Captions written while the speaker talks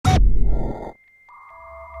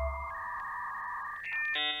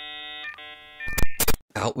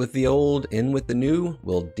Out with the old, in with the new.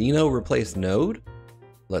 Will Deno replace Node?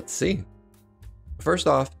 Let's see. First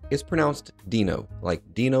off, it's pronounced Deno, like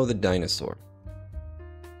Dino the dinosaur.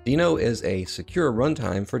 Deno is a secure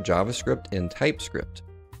runtime for JavaScript and TypeScript.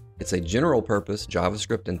 It's a general-purpose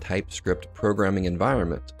JavaScript and TypeScript programming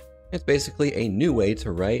environment. It's basically a new way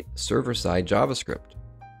to write server-side JavaScript.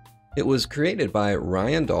 It was created by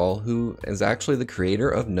Ryan Dahl, who is actually the creator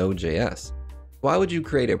of Node.js. Why would you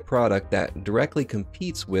create a product that directly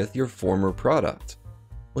competes with your former product?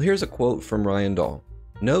 Well, here's a quote from Ryan Dahl.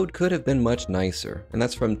 Node could have been much nicer, and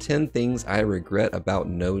that's from 10 things I regret about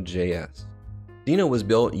Node.js. Deno was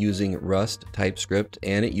built using Rust, TypeScript,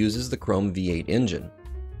 and it uses the Chrome V8 engine.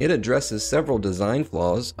 It addresses several design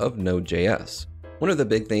flaws of Node.js. One of the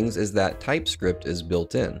big things is that TypeScript is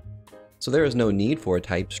built in, so there is no need for a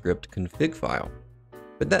TypeScript config file.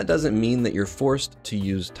 But that doesn't mean that you're forced to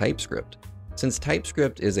use TypeScript. Since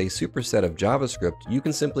TypeScript is a superset of JavaScript, you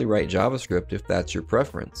can simply write JavaScript if that's your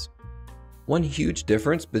preference. One huge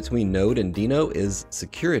difference between Node and Deno is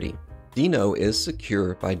security. Deno is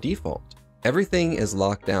secure by default. Everything is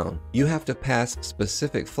locked down. You have to pass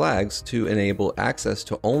specific flags to enable access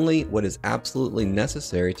to only what is absolutely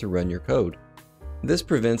necessary to run your code. This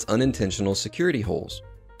prevents unintentional security holes.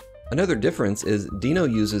 Another difference is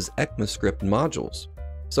Deno uses ECMAScript modules.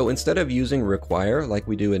 So instead of using require like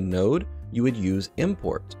we do in Node, you would use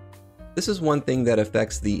import. This is one thing that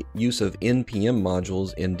affects the use of NPM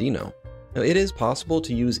modules in Deno. Now, it is possible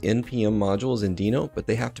to use NPM modules in Deno, but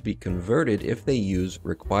they have to be converted if they use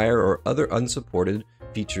require or other unsupported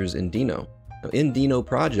features in Deno. Now, in Deno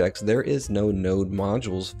projects, there is no Node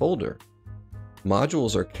modules folder.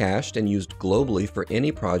 Modules are cached and used globally for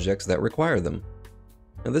any projects that require them.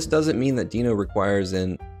 Now, this doesn't mean that Deno requires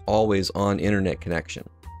an always-on internet connection.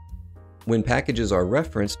 When packages are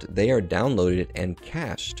referenced, they are downloaded and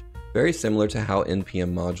cached, very similar to how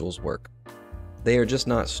NPM modules work. They are just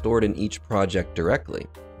not stored in each project directly.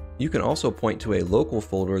 You can also point to a local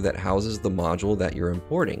folder that houses the module that you're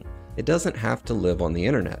importing. It doesn't have to live on the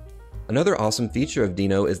internet. Another awesome feature of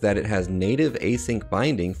Deno is that it has native async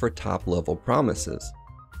binding for top-level promises.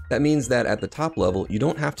 That means that at the top level, you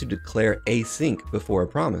don't have to declare async before a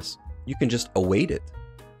promise. You can just await it.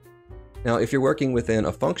 Now, if you're working within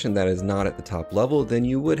a function that is not at the top level, then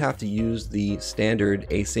you would have to use the standard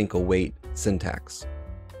async await syntax.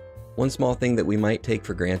 One small thing that we might take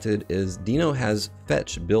for granted is Deno has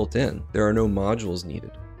fetch built in. There are no modules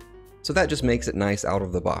needed. So that just makes it nice out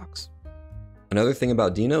of the box. Another thing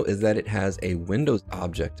about Deno is that it has a Windows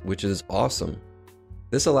object, which is awesome.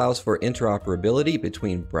 This allows for interoperability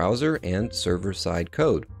between browser and server-side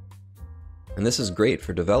code. And this is great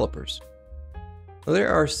for developers. Now,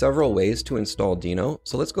 there are several ways to install Deno,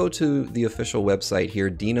 so let's go to the official website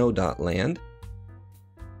here, deno.land.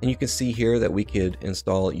 And you can see here that we could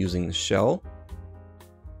install it using shell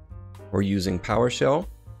or using PowerShell.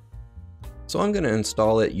 So I'm going to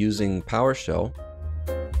install it using PowerShell.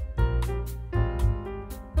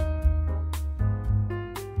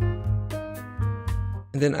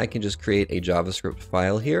 And then I can just create a JavaScript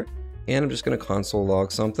file here, and I'm just going to console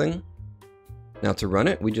log something. Now to run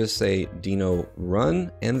it, we just say deno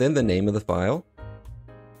run and then the name of the file.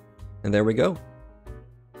 And there we go.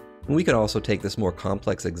 And we could also take this more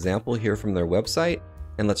complex example here from their website,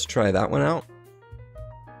 and let's try that one out.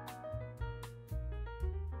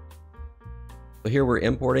 So here we're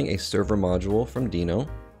importing a server module from Deno,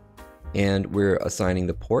 and we're assigning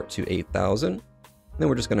the port to 8000. And then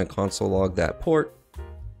we're just going to console log that port.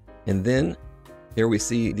 And then here we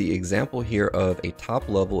see the example here of a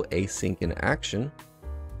top-level async in action.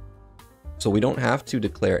 So we don't have to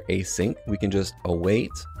declare async, we can just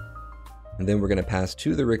await. And then we're going to pass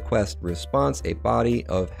to the request response a body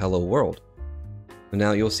of hello world. And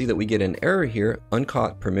now you'll see that we get an error here,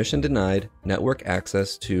 uncaught permission denied, network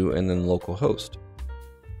access to, and then localhost.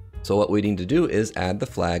 So what we need to do is add the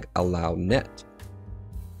flag allow net.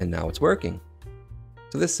 And now it's working.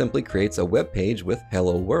 So this simply creates a web page with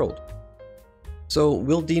hello world. So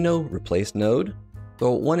will Deno replace Node?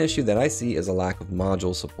 So one issue that I see is a lack of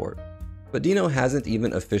module support. But Deno hasn't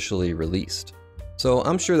even officially released. So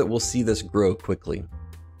I'm sure that we'll see this grow quickly.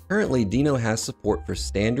 Currently, Deno has support for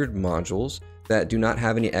standard modules that do not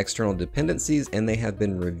have any external dependencies, and they have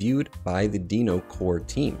been reviewed by the Deno core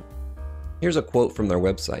team. Here's a quote from their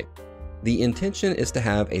website. The intention is to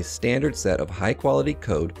have a standard set of high-quality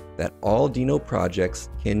code that all Deno projects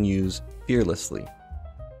can use fearlessly.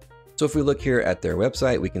 So if we look here at their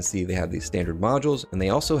website, we can see they have these standard modules, and they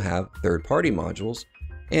also have third-party modules.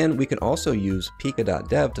 And we can also use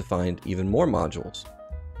pika.dev to find even more modules.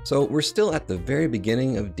 So we're still at the very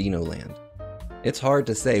beginning of Deno land. It's hard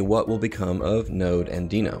to say what will become of Node and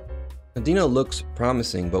Deno. Now, Deno looks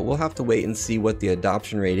promising, but we'll have to wait and see what the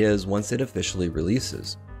adoption rate is once it officially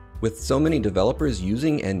releases. With so many developers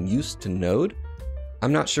using and used to Node,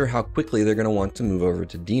 I'm not sure how quickly they're going to want to move over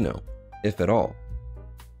to Deno, if at all.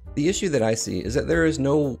 The issue that I see is that there is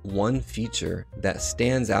no one feature that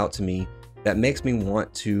stands out to me that makes me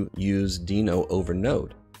want to use Deno over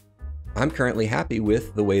Node. I'm currently happy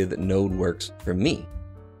with the way that Node works for me.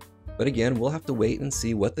 But again, we'll have to wait and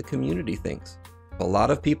see what the community thinks. If a lot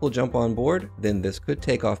of people jump on board, then this could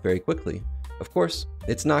take off very quickly. Of course,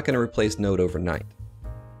 it's not going to replace Node overnight.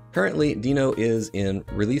 Currently, Deno is in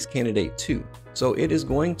release candidate 2, so it is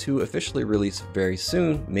going to officially release very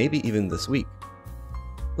soon, maybe even this week.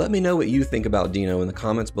 Let me know what you think about Deno in the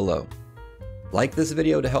comments below. Like this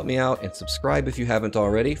video to help me out and subscribe if you haven't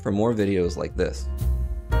already for more videos like this.